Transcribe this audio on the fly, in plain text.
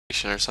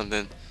or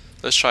something.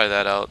 Let's try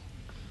that out.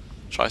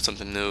 Try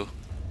something new.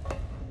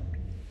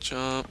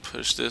 Jump,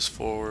 push this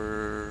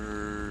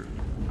forward.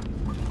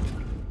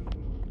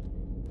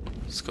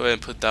 Let's go ahead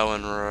and put that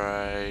one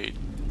right.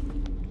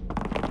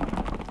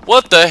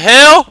 What the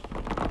hell?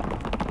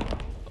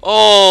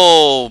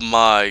 Oh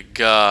my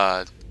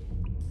god.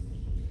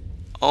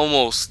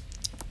 Almost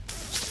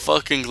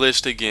fucking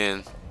glitched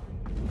again.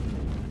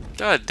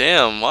 God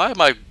damn, why am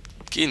I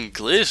getting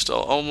glitched?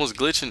 Almost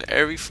glitching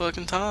every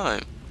fucking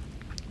time.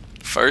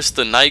 First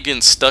the knight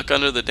getting stuck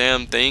under the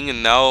damn thing,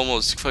 and now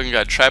almost fucking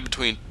got trapped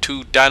between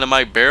two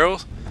dynamite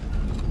barrels.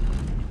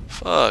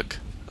 Fuck.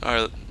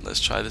 Alright, let's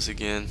try this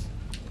again.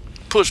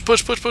 Push,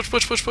 push, push, push,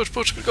 push, push, push,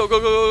 push. Go, go,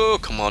 go, go,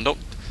 go. Come on,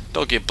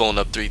 don't get blown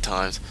up 3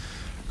 times.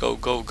 Go,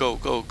 go, go,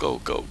 go, go,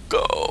 go,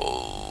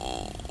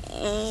 go.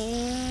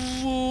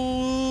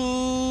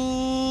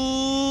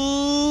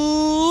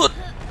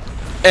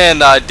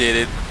 And I did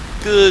it.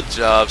 Good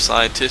job,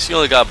 scientist. You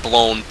only got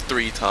blown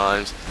 3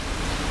 times.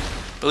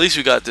 But at least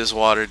we got this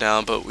water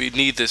down, but we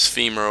need this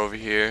femur over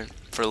here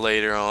for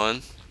later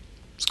on.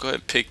 Let's go ahead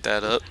and pick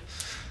that up.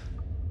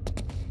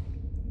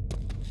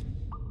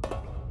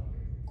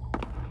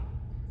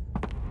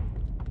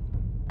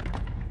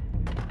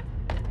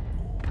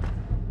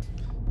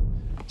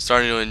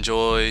 Starting to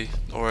enjoy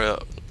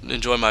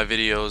my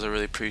videos. I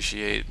really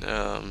appreciate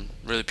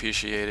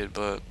it,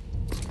 but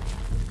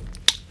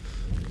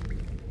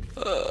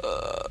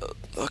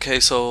okay,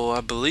 so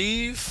I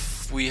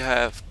believe we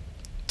have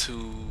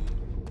to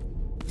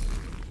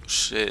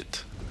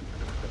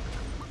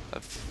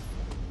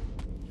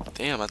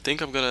damn, I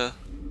think I'm gonna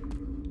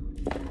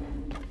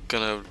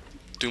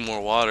do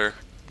more water.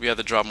 We have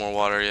to drop more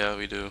water, yeah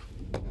we do.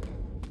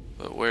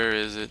 But where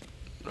is it?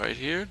 Right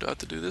here? Do I have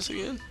to do this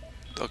again?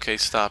 Okay,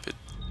 stop it.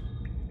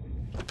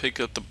 Pick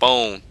up the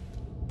bone.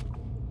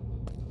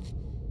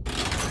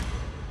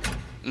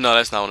 No,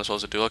 that's not what I'm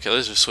supposed to do. Okay,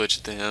 let's just switch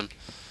it to him.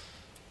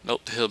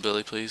 Nope, the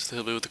hillbilly, please. The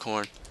hillbilly with the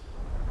corn.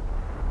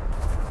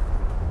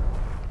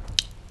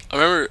 I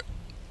remember...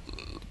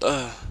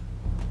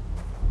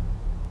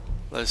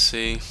 let's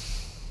see.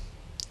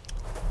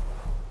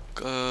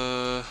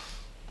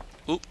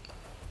 Oop.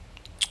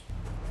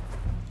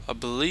 I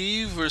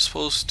believe we're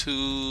supposed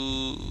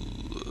to...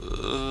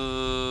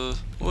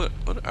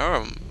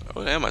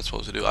 What am I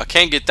supposed to do? I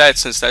can't get that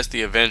since that's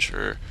the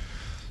adventurer.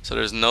 So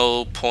there's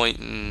no point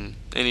in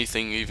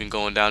anything even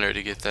going down there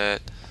to get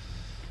that.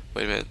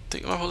 Wait a minute.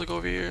 Am I supposed to go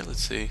over here?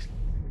 Let's see.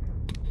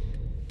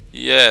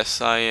 Yes,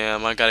 I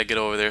am. I gotta get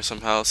over there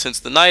somehow. Since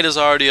the knight is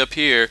already up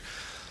here,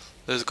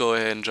 let's go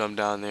ahead and jump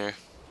down there.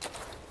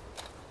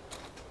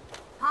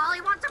 Polly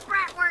wants a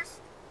bratwurst.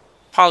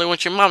 Polly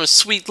wants your mama's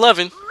sweet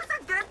lovin'. Who's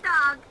a good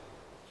dog?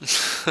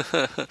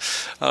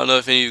 I don't know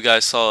if any of you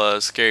guys saw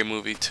a Scary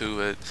Movie too,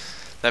 but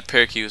that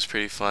parakeet was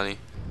pretty funny.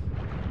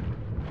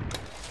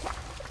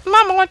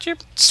 Mama wants your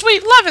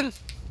sweet lovin'.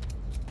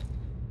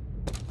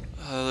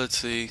 Let's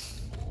see.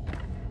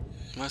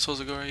 Am I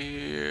supposed to go right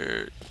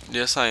here?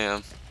 Yes, I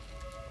am.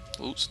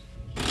 Oops.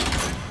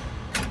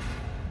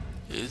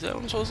 Is that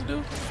what I'm supposed to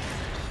do?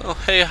 Oh,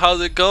 hey,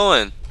 how's it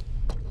going?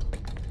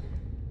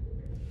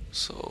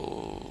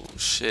 So,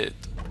 shit.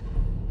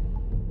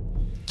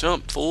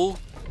 Jump, fool.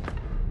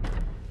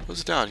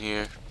 What's down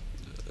here?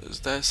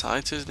 Is that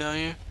scientist down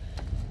here?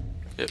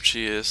 Yep,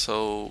 she is.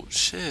 So,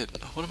 shit.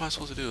 What am I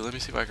supposed to do? Let me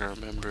see if I can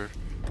remember.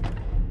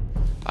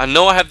 I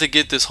know I have to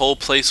get this whole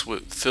place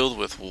filled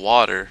with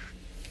water.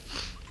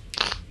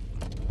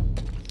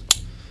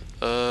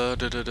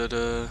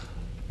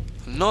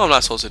 No, I'm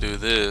not supposed to do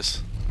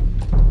this.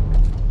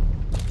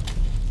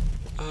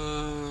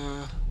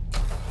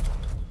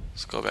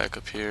 Let's go back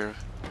up here.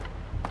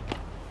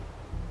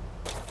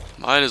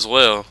 Might as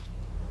well.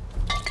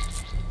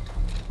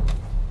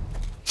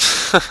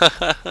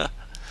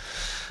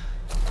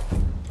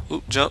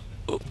 Oop, jump.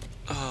 Oop.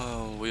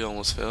 Oh, we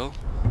almost fell.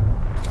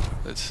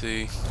 Let's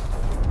see.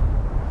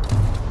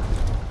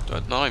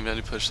 No, I'm going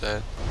to push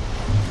that.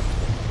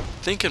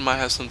 I think it might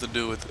have something to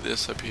do with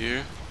this up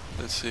here.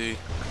 Let's see.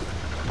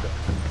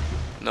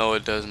 No,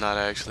 it does not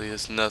actually.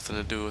 It's nothing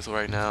to do with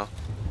right now.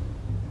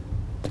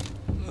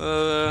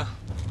 3-hour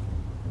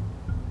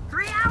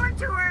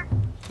tour.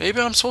 Maybe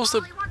I'm supposed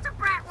to. Polly wants a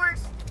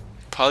bratwurst.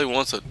 Probably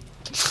wants a.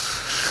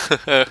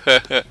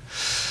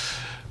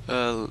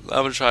 I'm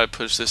gonna try to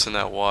push this in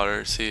that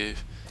water, see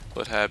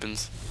what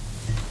happens.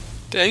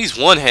 Damn, he's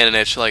one-handing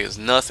that shit like it's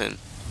nothing.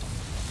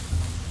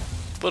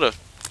 What a.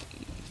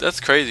 That's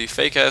crazy.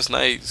 Fake ass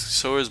knight.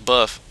 Sure is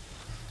buff.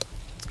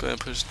 Let's go ahead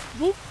and push.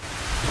 Whoop.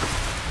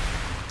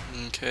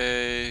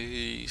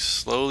 Okay,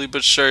 slowly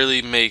but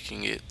surely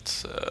making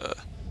it.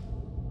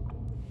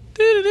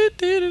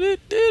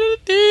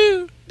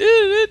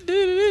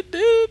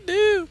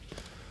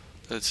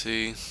 Let's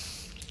see.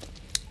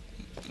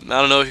 I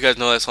don't know if you guys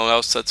know that song.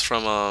 That's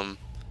from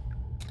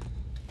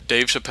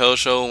Dave Chappelle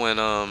show when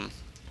oh,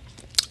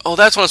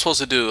 that's what I'm supposed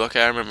to do.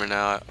 Okay, I remember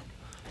now.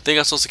 I think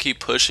I'm supposed to keep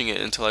pushing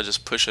it until I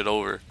just push it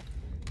over.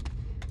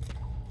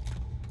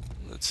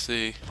 Let's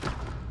see.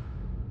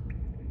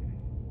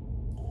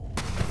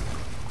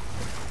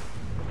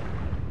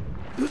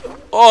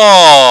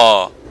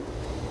 Oh!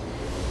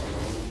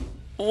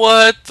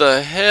 What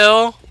the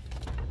hell?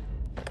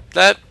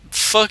 That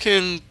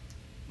fucking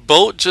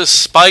bolt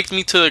just spiked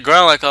me to the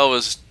ground like I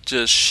was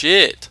just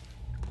shit.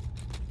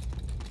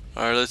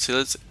 Alright, let's see.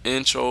 Let's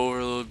inch over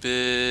a little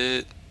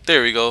bit.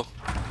 There we go.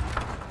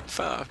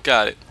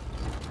 Got it.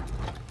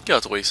 Get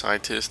out the way,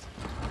 scientist.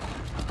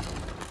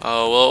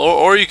 Oh, well,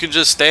 or you can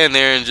just stand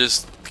there and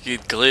just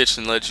get glitched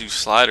and let you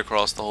slide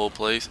across the whole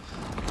place.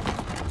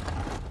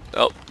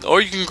 Oh,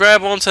 or you can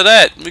grab onto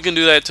that. We can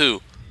do that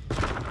too.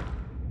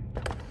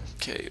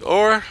 Okay,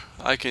 or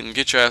I can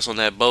get your ass on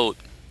that boat.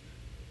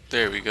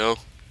 There we go.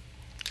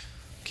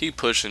 Keep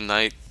pushing,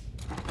 Knight.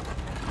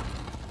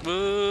 There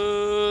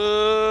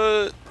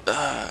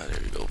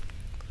we go.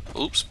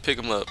 Oops, pick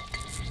him up.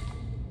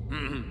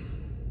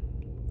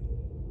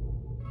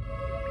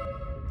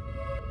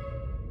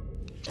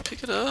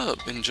 Pick it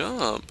up and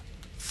jump.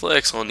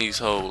 Flex on these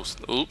hoes.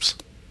 Oops.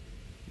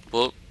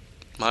 Well,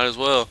 might as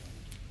well.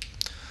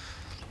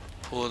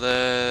 Pull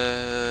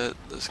that.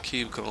 Let's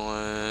keep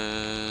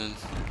going.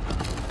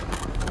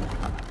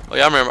 Oh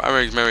yeah, I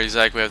remember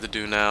exactly what I have to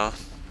do now.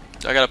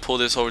 I gotta pull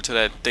this over to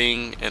that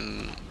thing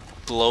and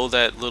blow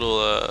that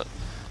little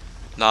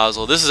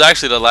nozzle. This is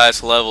actually the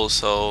last level,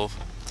 so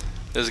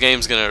this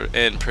game's gonna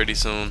end pretty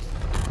soon.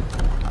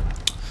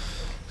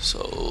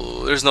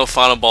 So there's no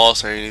final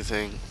boss or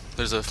anything.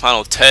 There's a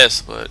final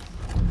test, but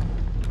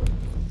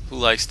who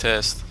likes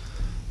tests?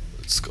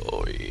 Let's go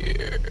over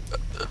here.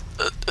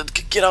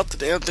 Get out the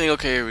damn thing.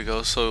 Okay, here we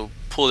go. So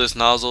pull this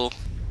nozzle.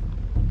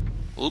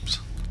 Oops.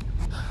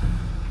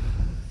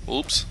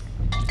 Oops.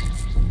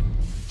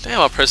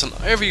 Damn, I'm pressing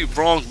every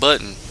wrong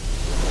button.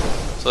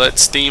 So that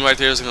steam right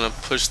there is gonna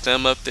push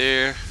them up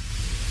there.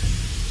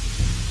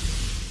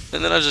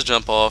 And then I just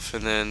jump off,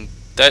 and then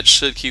that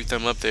should keep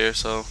them up there,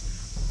 so.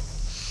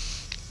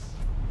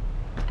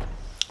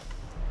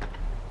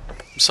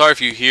 I'm sorry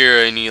if you hear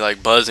any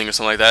like buzzing or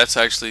something like that. It's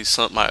actually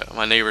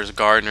my neighbor's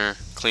gardener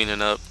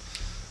cleaning up.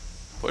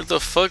 Where the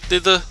fuck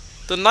did the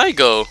knight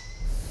go?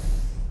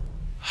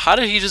 How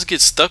did he just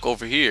get stuck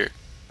over here?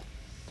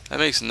 That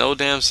makes no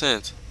damn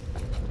sense.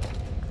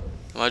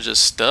 Am I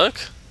just stuck?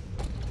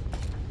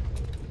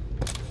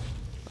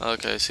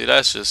 Okay, see,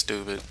 that's just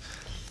stupid.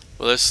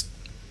 Well,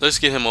 let's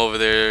get him over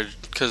there,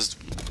 cause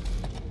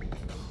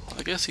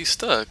I guess he's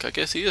stuck. I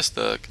guess he is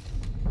stuck.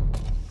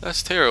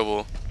 That's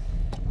terrible.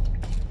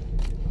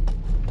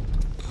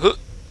 Huh.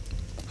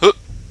 Huh.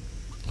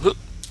 Huh.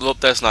 Well,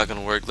 that's not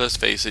gonna work. Let's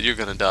face it, you're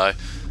gonna die.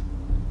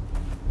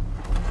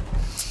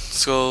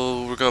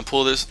 So we're gonna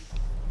pull this.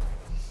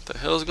 What the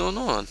hell's going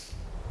on?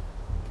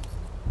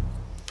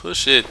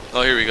 Push it.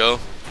 Oh, here we go.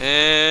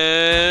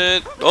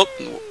 And oh,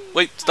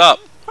 wait, stop.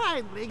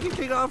 Finally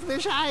getting off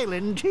this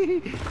island.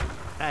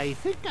 I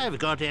think I've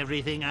got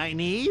everything I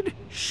need.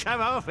 Shove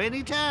off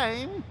any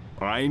time.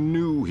 I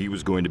knew he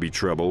was going to be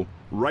trouble.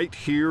 Right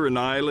here in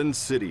Island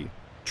City.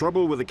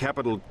 Trouble with a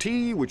capital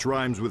T, which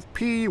rhymes with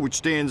P, which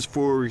stands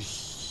for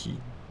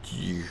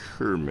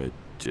hermit.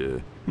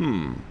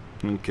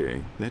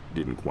 Okay, that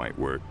didn't quite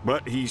work.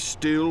 But he's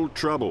still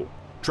trouble.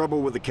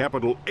 Trouble with a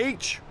capital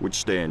H, which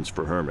stands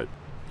for hermit.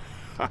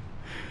 Ha!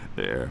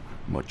 There,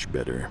 much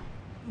better.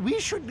 We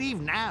should leave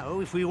now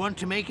if we want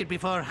to make it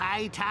before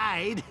high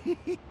tide.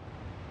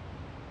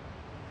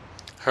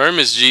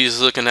 Hermes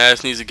Jesus looking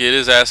ass needs to get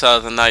his ass out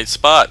of the night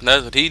spot. And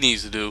that's what he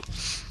needs to do.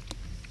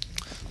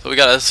 So we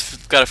gotta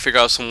figure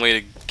out some way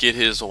to get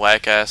his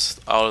whack ass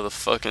out of the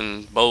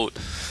fucking boat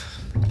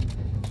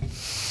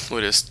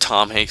with his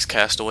Tom Hanks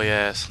castaway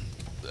ass.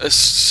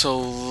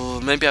 So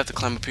maybe I have to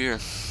climb up here.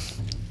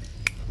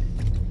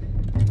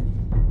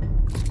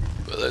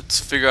 But let's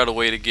figure out a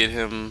way to get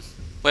him.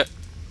 What?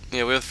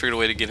 Yeah, we have to figure out a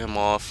way to get him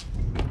off.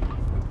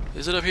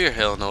 Is it up here?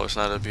 Hell no, it's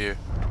not up here.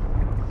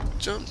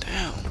 Jump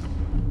down.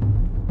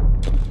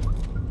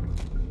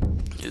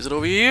 Is it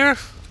over here?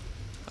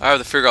 I have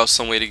to figure out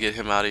some way to get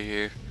him out of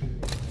here.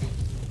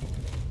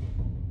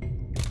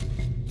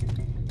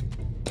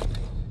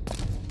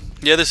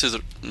 Yeah, this is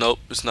nope,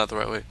 it's not the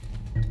right way.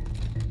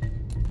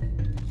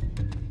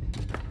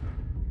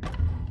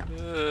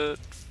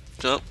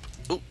 Jump.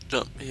 Oh,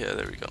 jump. Yeah,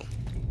 there we go.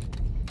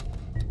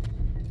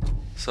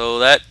 So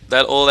that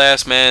old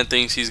ass man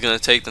thinks he's gonna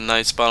take the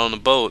night spot on the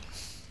boat.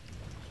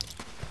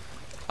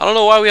 I don't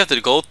know why we have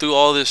to go through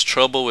all this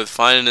trouble with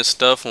finding this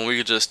stuff when we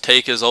could just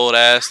take his old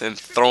ass and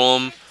throw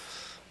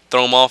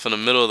him off in the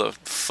middle of the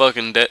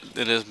fucking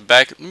in his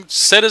back.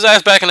 Set his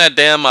ass back in that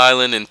damn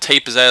island and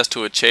tape his ass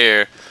to a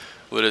chair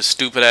with a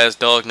stupid ass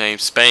dog named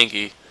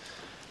Spanky,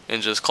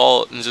 and just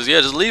call it and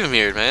just leave him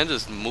here, man.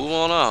 Just move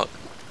on out.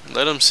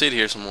 Let him sit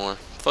here some more.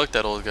 Fuck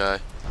that old guy.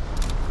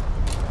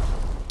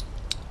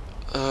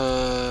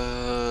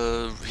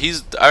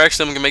 I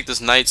actually am gonna make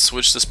this knight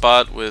switch the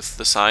spot with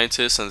the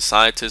scientist, and the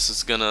scientist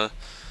is gonna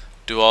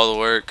do all the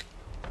work.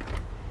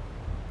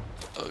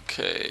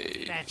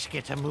 Okay. Let's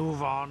get a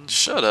move on.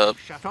 Shut up.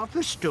 Shut off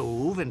the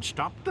stove and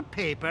stop the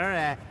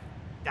paper.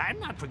 I'm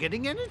not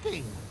forgetting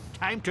anything.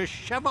 Time to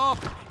shove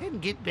off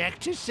and get back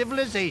to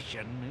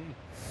civilization.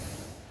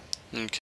 Okay.